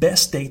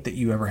best date that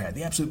you ever had,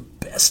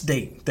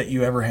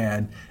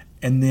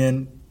 and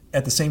then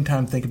at the same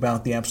time think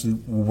about the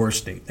absolute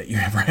worst date that you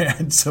ever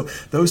had. So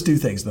those two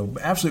things, the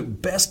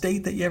absolute best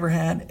date that you ever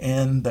had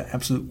and the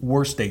absolute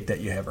worst date that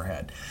you ever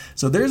had.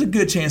 So there's a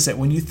good chance that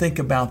when you think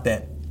about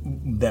that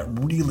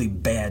really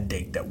bad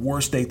date, that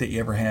worst date that you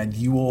ever had,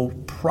 you will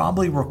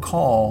probably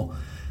recall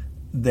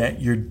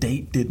that your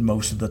date did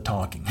most of the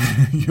talking.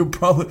 You'll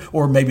probably,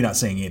 or maybe not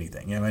saying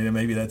anything.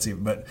 Maybe that's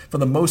it. But for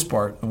the most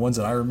part, the ones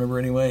that I remember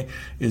anyway,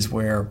 is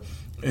where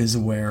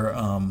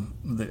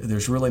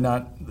there's really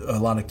not a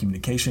lot of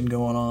communication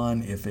going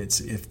on. If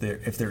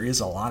there is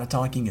a lot of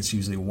talking, it's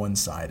usually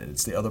one-sided.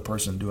 It's the other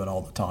person doing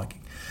all the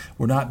talking.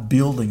 We're not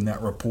building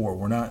that rapport.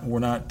 We're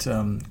not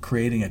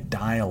creating a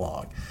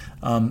dialogue.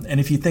 And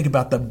if you think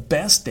about the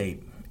best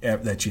date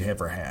that you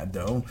ever had,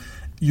 though,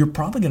 you're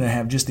probably going to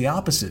have just the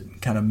opposite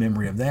kind of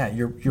memory of that.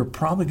 You're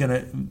probably going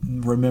to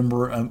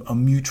remember a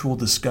mutual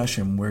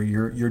discussion where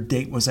your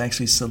date was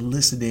actually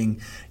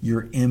soliciting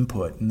your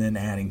input and then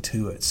adding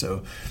to it.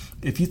 So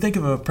if you think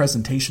of a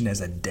presentation as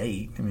a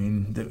date,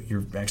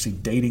 you're actually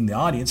dating the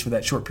audience for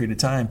that short period of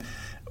time,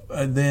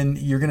 then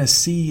you're going to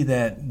see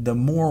that the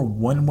more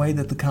one way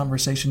that the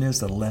conversation is,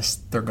 the less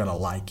they're going to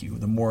like you.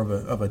 The more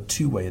of a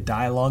two-way, a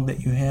dialogue that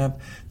you have,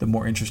 the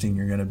more interesting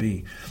you're going to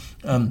be.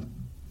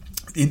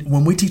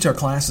 when we teach our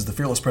classes, the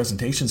Fearless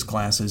Presentations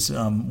classes,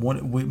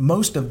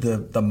 most of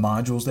the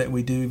modules that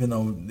we do, even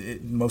though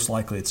most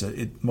often it's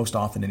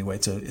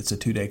a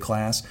 2-day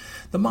class,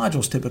 the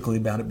modules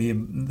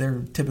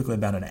they're typically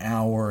about an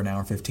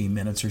hour 15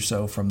 minutes or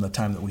so from the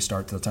time that we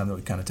start to the time that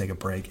we kind of take a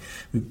break.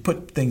 We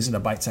put things into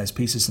bite-sized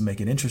pieces to make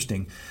it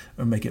interesting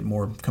or make it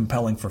more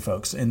compelling for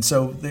folks. And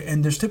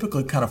there's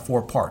typically kind of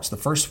 4 parts. The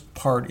first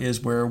part is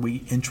where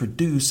we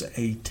introduce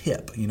a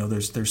tip.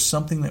 There's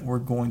something that we're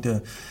going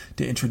to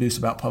introduce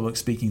about public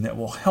speaking that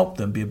will help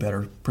them be a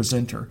better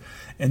presenter.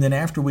 And then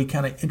after we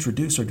kind of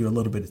introduce or do a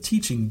little bit of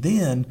teaching,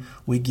 then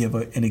we give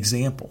an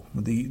example.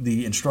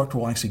 The instructor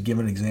will actually give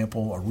an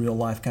example, a real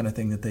life kind of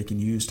thing that they can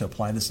use to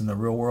apply this in the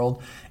real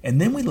world.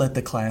 And then we let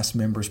the class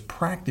members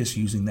practice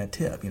using that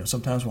tip.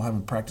 Sometimes we'll have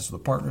them practice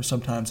with a partner.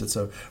 Sometimes it's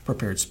a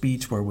prepared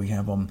speech where we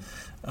have them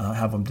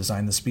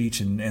design the speech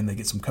and they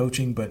get some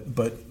coaching. But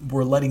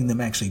we're letting them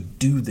actually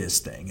do this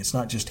thing. It's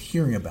not just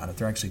hearing about it.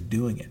 They're actually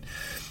doing it.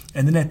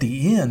 And then at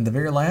the end, the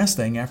very last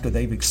thing, after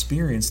they've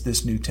experienced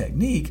this new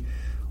technique,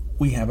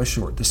 we have a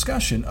short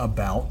discussion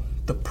about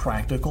the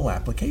practical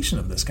application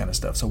of this kind of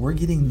stuff. So we're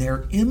getting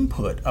their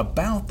input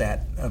about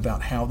that,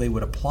 about how they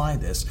would apply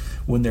this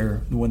when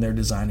they're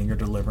designing or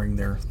delivering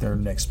their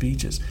next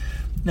speeches.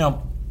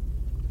 Now,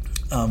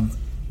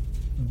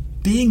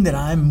 being that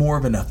I'm more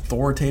of an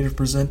authoritative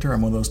presenter,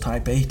 I'm one of those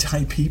type A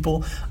type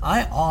people,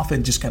 I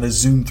often just kind of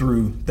zoom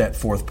through that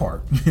 4th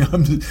part.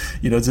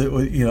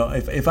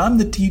 If I'm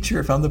the teacher,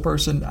 if I'm the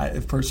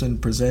person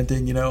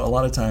presenting, a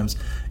lot of times,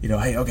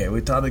 hey, okay,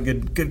 we taught a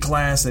good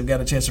class. They've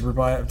got a chance to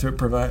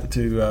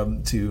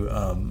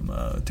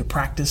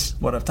practice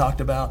what I've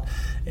talked about,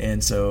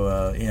 and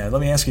so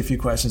let me ask you a few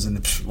questions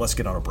and let's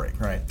get on a break,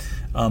 right?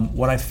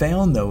 What I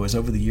found though is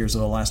over the years,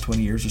 over the last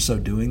 20 years or so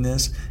doing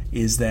this,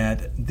 is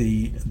that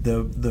the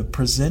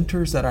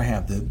presenters that I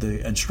have,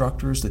 the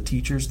instructors, the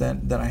teachers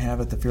that I have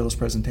at the Fearless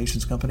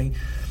Presentations Company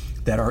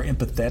that are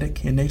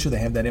empathetic in nature, they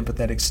have that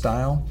empathetic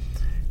style,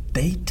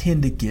 they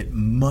tend to get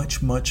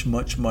much, much,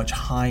 much, much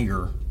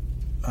higher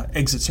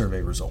exit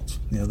survey results.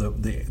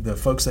 The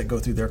folks that go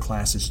through their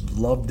classes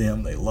love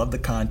them. They love the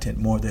content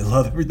more. They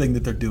love everything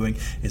that they're doing.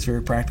 It's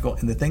very practical.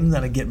 And the thing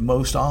that I get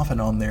most often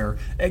on their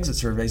exit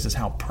surveys is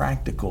how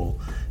practical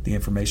the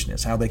information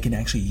is, how they can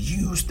actually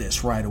use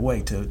this right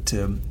away to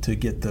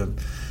get to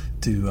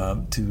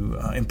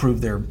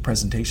improve their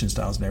presentation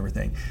styles and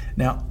everything.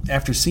 Now,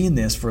 after seeing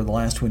this for the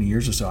last 20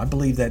 years or so, I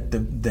believe that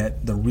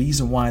the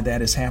reason why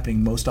that is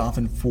happening most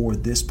often for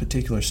this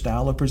particular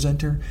style of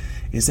presenter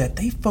is that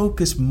they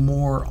focus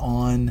more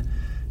on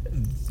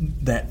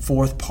that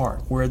 4th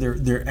part where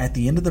they're at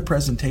the end of the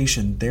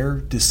presentation, they're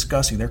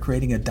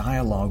creating a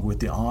dialogue with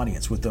the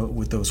audience, with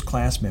those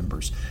class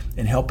members,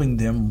 and helping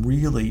them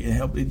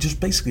just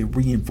basically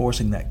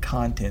reinforcing that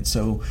content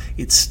so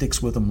it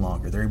sticks with them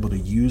longer. They're able to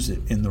use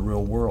it in the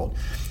real world.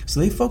 So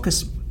they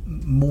focus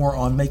more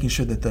on making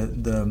sure that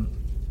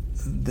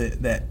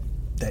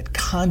that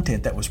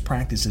content that was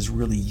practiced is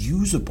really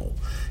usable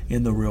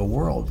in the real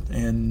world,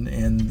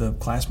 and the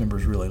class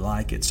members really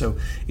like it. So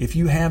if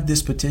you have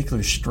this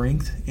particular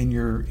strength in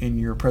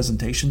your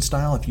presentation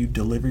style, if you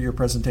deliver your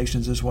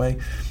presentations this way,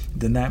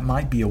 then that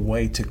might be a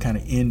way to kind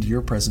of end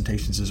your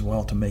presentations as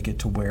well, to make it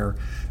to where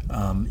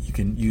you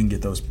can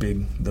get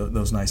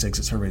those nice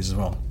exit surveys as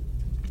well.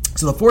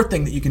 So the 4th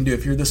thing that you can do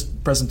if you're this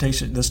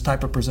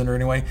type of presenter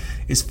anyway,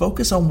 is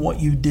focus on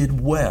what you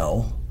did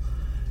well.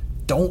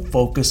 Don't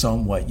focus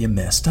on what you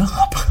messed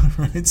up,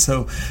 right?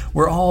 So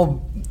we're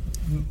all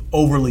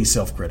overly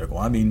self-critical.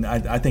 I mean,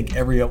 I think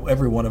every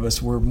one of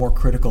us, we're more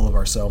critical of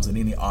ourselves than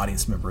any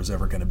audience member is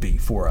ever going to be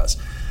for us.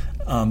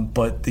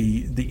 But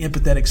the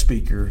empathetic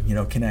speaker,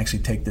 can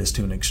actually take this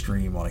to an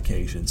extreme on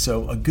occasion.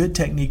 So a good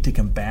technique to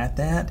combat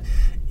that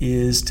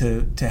is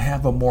to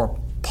have a more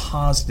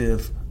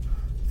positive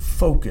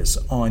focus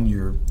on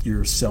your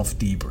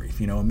self-debrief.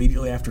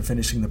 Immediately after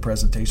finishing the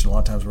presentation, a lot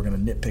of times we're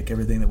going to nitpick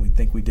everything that we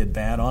think we did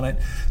bad on it.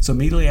 So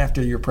immediately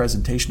after your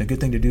presentation, a good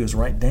thing to do is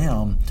write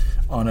down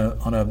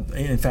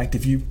in fact,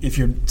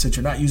 since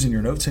you're not using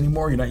your notes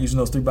anymore, you're not using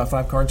those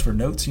 3x5 cards for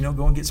notes,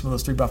 go and get some of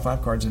those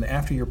 3x5 cards, and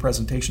after your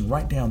presentation,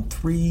 write down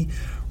 3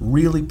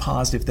 really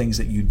positive things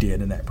that you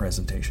did in that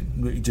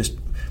presentation. Just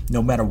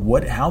no matter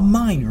how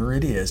minor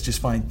it is, just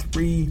find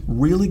 3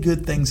 really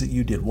good things that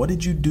you did. What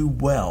did you do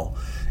well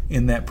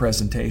in that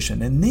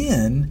presentation? And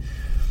then,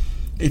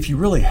 if you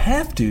really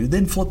have to,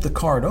 then flip the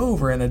card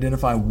over and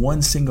identify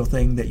one single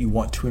thing that you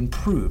want to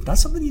improve. Not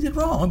something you did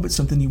wrong, but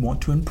something you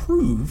want to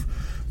improve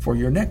for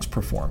your next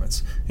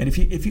performance. And if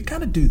you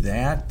kind of do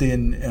that,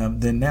 then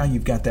now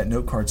you've got that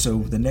note card. So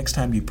the next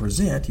time you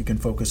present, you can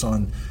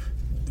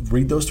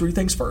read those 3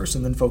 things first,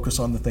 and then focus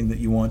on the thing that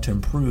you want to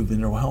improve, and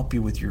it'll help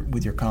you with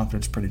your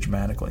confidence pretty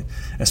dramatically.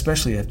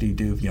 Especially after you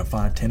do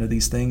 5-10 of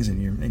these things, and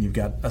you've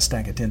got a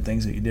stack of 10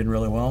 things that you did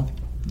really well.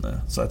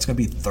 So that's going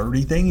to be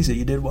 30 things that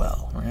you did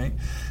well, right?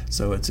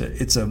 So it's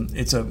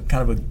a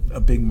kind of a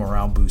big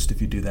morale boost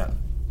if you do that.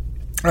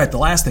 All right, the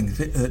last thing,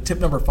 tip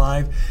number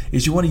 5,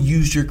 is you want to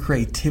use your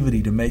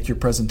creativity to make your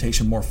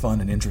presentation more fun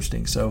and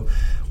interesting. So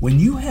when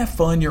you have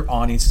fun, your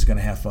audience is going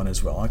to have fun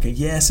as well. Okay,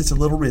 yes, it's a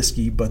little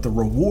risky, but the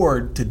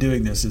reward to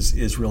doing this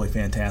is really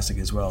fantastic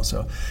as well.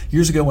 So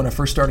years ago when I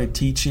first started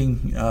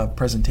teaching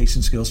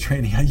presentation skills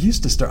training, I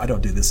used to start, I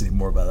don't do this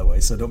anymore, by the way,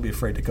 so don't be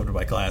afraid to come to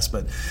my class,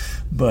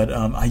 but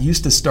I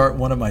used to start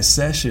one of my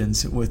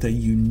sessions with a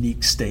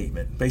unique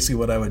statement. Basically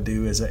what I would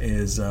do is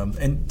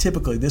and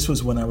typically this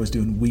was when I was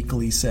doing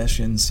weekly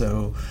sessions.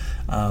 So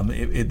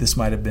this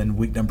might have been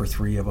week number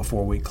 3 of a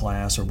 4-week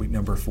class, or week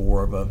number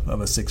 4 of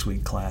a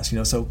 6-week class.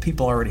 So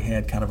people already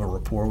had kind of a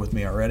rapport with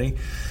me already.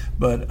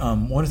 But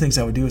one of the things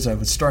I would do is I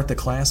would start the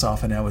class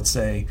off, and I would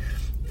say,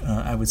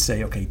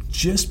 okay,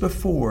 just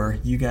before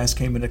you guys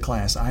came into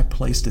class, I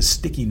placed a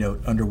sticky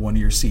note under one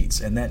of your seats,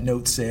 and that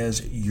note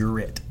says, "You're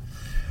it."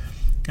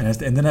 And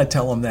then I'd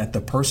tell them that the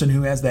person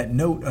who has that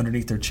note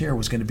underneath their chair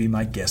was going to be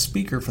my guest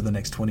speaker for the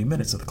next 20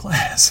 minutes of the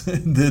class.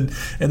 and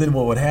then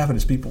what would happen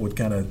is people would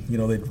kind of,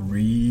 they'd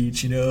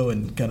reach,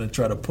 and kind of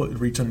try to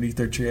reach underneath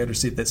their chair to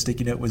see if that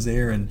sticky note was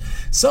there. And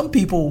some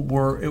people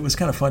it was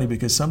kind of funny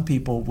because some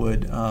people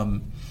would,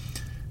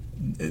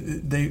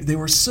 they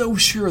were so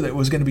sure that it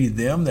was going to be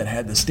them that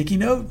had the sticky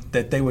note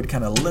that they would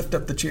kind of lift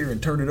up the chair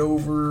and turn it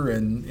over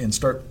and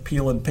start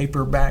peeling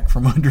paper back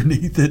from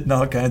underneath it and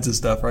all kinds of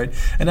stuff, right?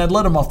 And I'd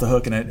let them off the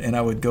hook, and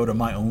I would go to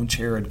my own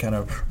chair and kind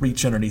of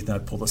reach underneath, and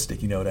I'd pull the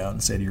sticky note out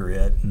and say, "You're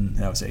it."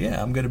 And I would say, "Yeah,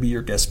 I'm going to be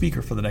your guest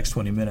speaker for the next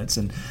 20 minutes.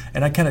 And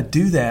I kind of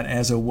do that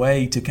as a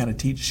way to kind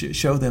of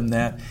show them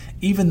that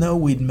even though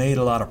we'd made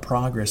a lot of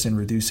progress in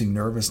reducing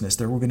nervousness,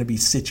 there were going to be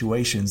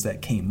situations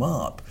that came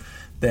up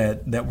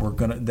that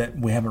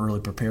we haven't really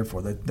prepared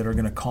for, that are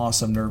going to cause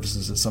some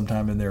nervousness at some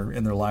time in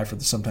their life or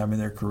sometime in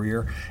their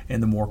career.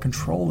 And the more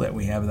control that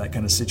we have in that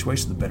kind of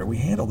situation, the better we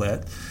handle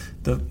that,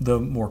 the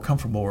more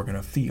comfortable we're going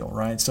to feel,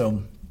 right?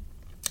 So,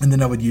 and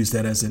then I would use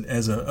that as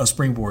a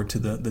springboard to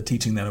the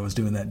teaching that I was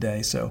doing that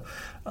day. So,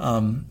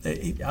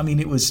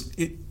 it was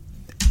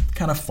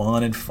kind of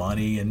fun and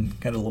funny and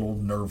kind of a little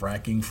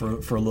nerve-wracking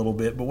for a little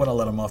bit, but when I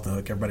let them off the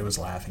hook, everybody was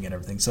laughing and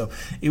everything. So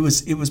it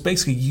was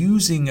basically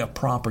using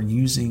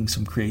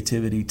some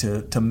creativity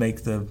to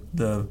make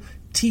the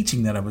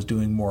teaching that I was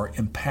doing more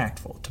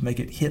impactful, to make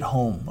it hit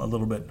home a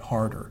little bit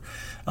harder.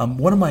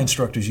 One of my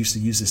instructors used to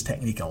use this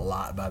technique a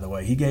lot, by the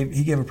way. He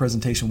gave a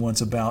presentation once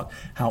about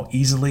how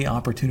easily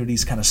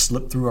opportunities kind of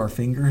slip through our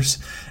fingers,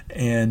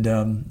 and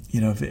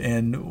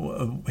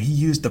he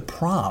used the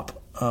prop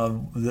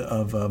of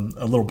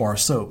a little bar of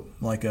soap,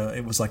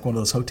 it was like one of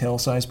those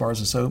hotel-sized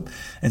bars of soap.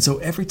 And so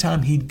every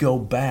time he'd go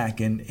back,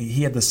 and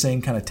he had the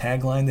same kind of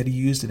tagline that he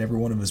used in every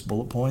one of his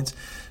bullet points,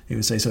 he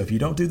would say, "So if you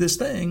don't do this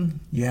thing,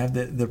 you have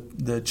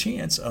the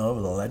chance of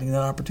letting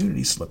that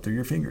opportunity slip through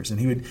your fingers."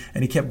 And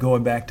he kept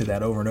going back to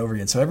that over and over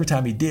again. So every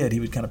time he did, he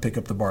would kind of pick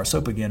up the bar of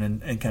soap again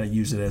and kind of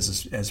use it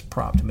as a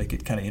prop to make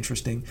it kind of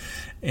interesting.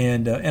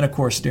 And of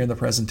course, during the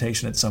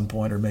presentation at some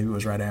point, or maybe it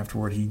was right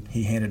afterward,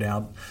 he handed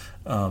out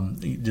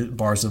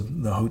bars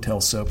of the hotel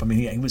soap.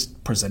 He was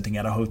presenting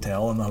at a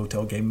hotel, and the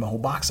hotel gave him a whole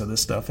box of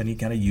this stuff, and he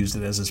kind of used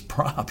it as his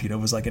prop. It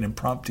was like an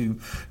impromptu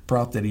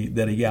prop that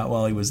he got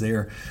while he was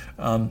there.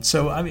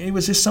 It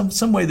was just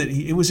some way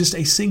it was just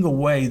a single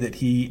way that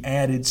he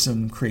added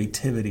some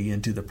creativity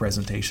into the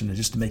presentation, and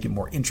just to make it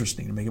more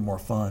interesting, to make it more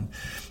fun.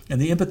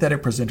 And the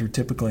empathetic presenter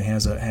typically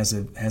has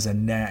a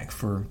knack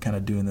for kind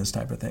of doing this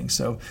type of thing.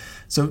 So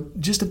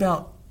just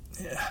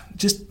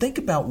think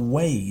about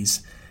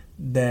ways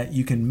that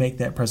you can make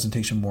that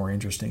presentation more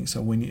interesting.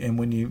 So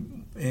when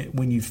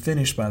you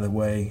finish, by the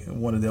way,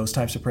 one of those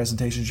types of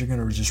presentations, you're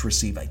going to just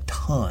receive a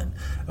ton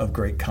of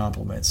great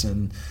compliments,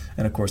 and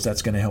of course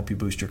that's going to help you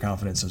boost your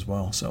confidence as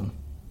well.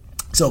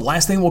 So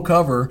last thing we'll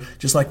cover,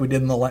 just like we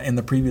did in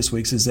the previous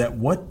weeks, is that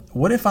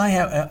what if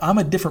I'm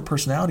a different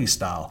personality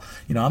style?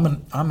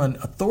 I'm an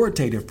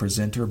authoritative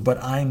presenter,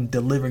 but I'm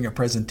delivering a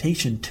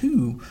presentation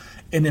to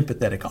an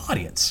empathetic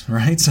audience,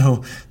 right?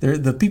 So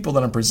the people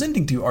that I'm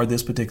presenting to are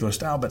this particular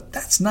style, but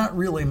that's not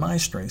really my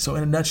strength. So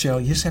in a nutshell,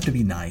 you just have to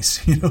be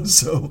nice,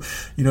 So,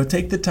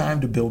 take the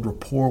time to build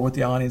rapport with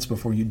the audience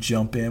before you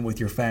jump in with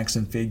your facts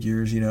and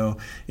figures.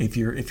 If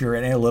you're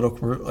an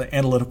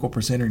analytical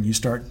presenter and you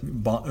start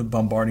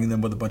bombarding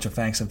them with a bunch of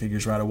facts and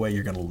figures right away,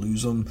 you're going to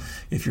lose them.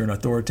 If you're an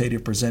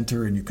authoritative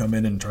presenter and you come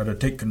in and try to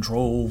take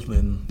control,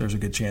 then there's a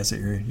good chance that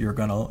you're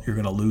going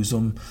to lose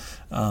them.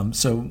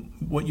 So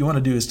what you want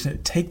to do is to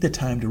take the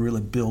time to really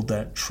build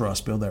that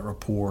trust, build that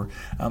rapport.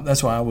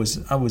 That's why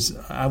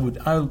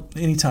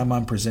anytime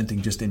I'm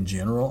presenting just in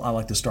general, I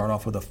like to start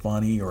off with a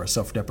funny or a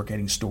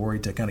self-deprecating story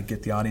to kind of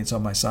get the audience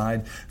on my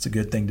side. It's a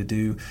good thing to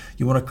do.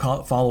 You want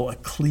to follow a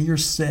clear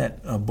set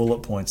of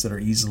bullet points that are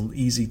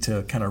easy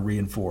to kind of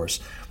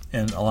reinforce.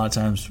 And a lot of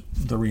times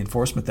the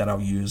reinforcement that I'll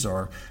use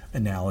are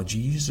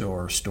analogies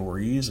or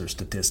stories or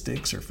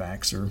statistics or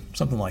facts or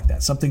something like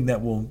that, something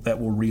that will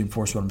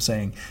reinforce what I'm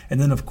saying. And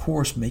then, of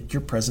course, make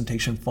your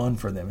presentation fun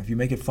for them. If you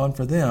make it fun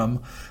for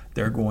them,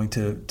 they're going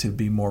to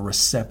be more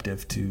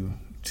receptive to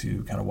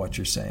kind of what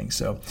you're saying.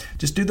 So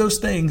just do those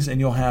things,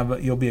 and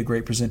you'll be a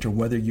great presenter,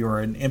 whether you're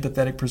an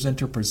empathetic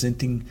presenter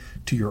presenting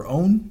to your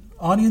own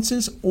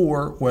audiences,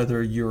 or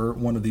whether you're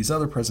one of these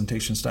other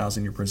presentation styles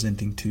and you're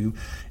presenting to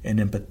an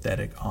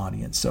empathetic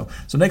audience. So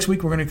next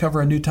week we're going to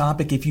cover a new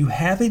topic. If you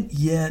haven't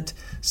yet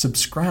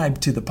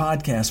subscribed to the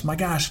podcast, my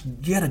gosh,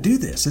 you got to do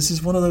this. This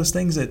is one of those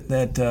things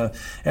that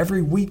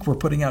every week we're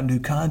putting out new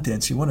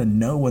content. So you want to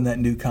know when that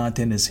new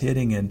content is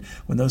hitting, and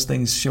when those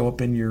things show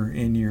up in your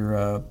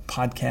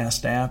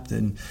podcast app,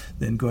 then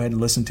go ahead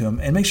and listen to them,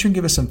 and make sure and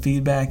give us some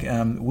feedback.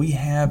 We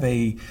have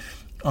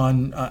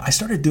I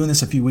started doing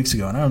this a few weeks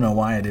ago, and I don't know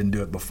why I didn't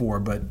do it before,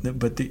 but the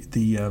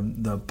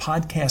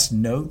podcast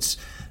notes,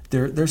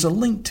 there's a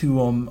link to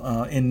them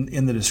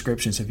in the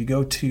description. So if you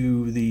go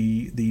to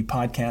the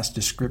podcast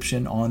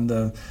description on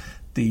the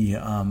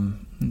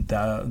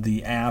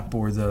app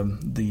or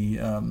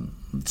the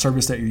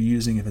service that you're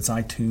using, if it's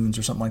iTunes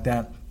or something like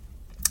that,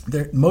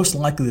 most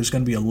likely there's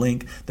going to be a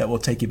link that will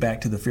take you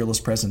back to the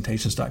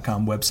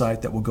fearlesspresentations.com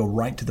website that will go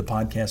right to the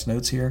podcast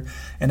notes here.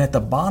 And at the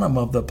bottom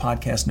of the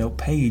podcast note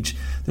page,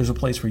 there's a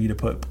place for you to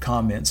put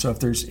comments. So if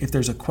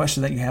there's a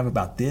question that you have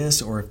about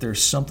this, or if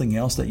there's something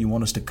else that you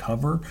want us to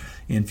cover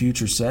in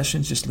future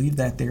sessions, just leave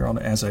that there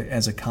as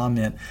a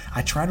comment.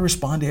 I try to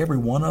respond to every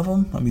one of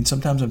them. I mean,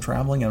 sometimes I'm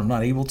traveling and I'm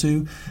not able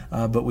to,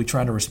 but we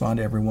try to respond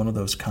to every one of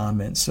those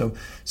comments.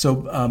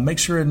 So make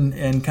sure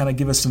and kind of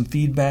give us some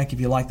feedback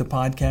if you like the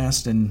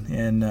podcast, and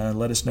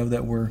let us know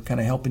that we're kind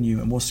of helping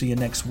you. And we'll see you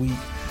next week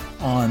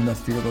on the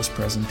Fearless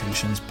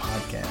Presentations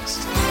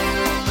podcast.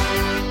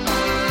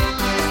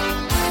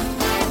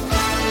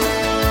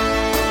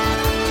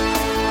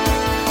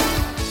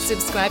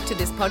 Subscribe to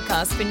this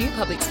podcast for new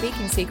public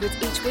speaking secrets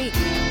each week.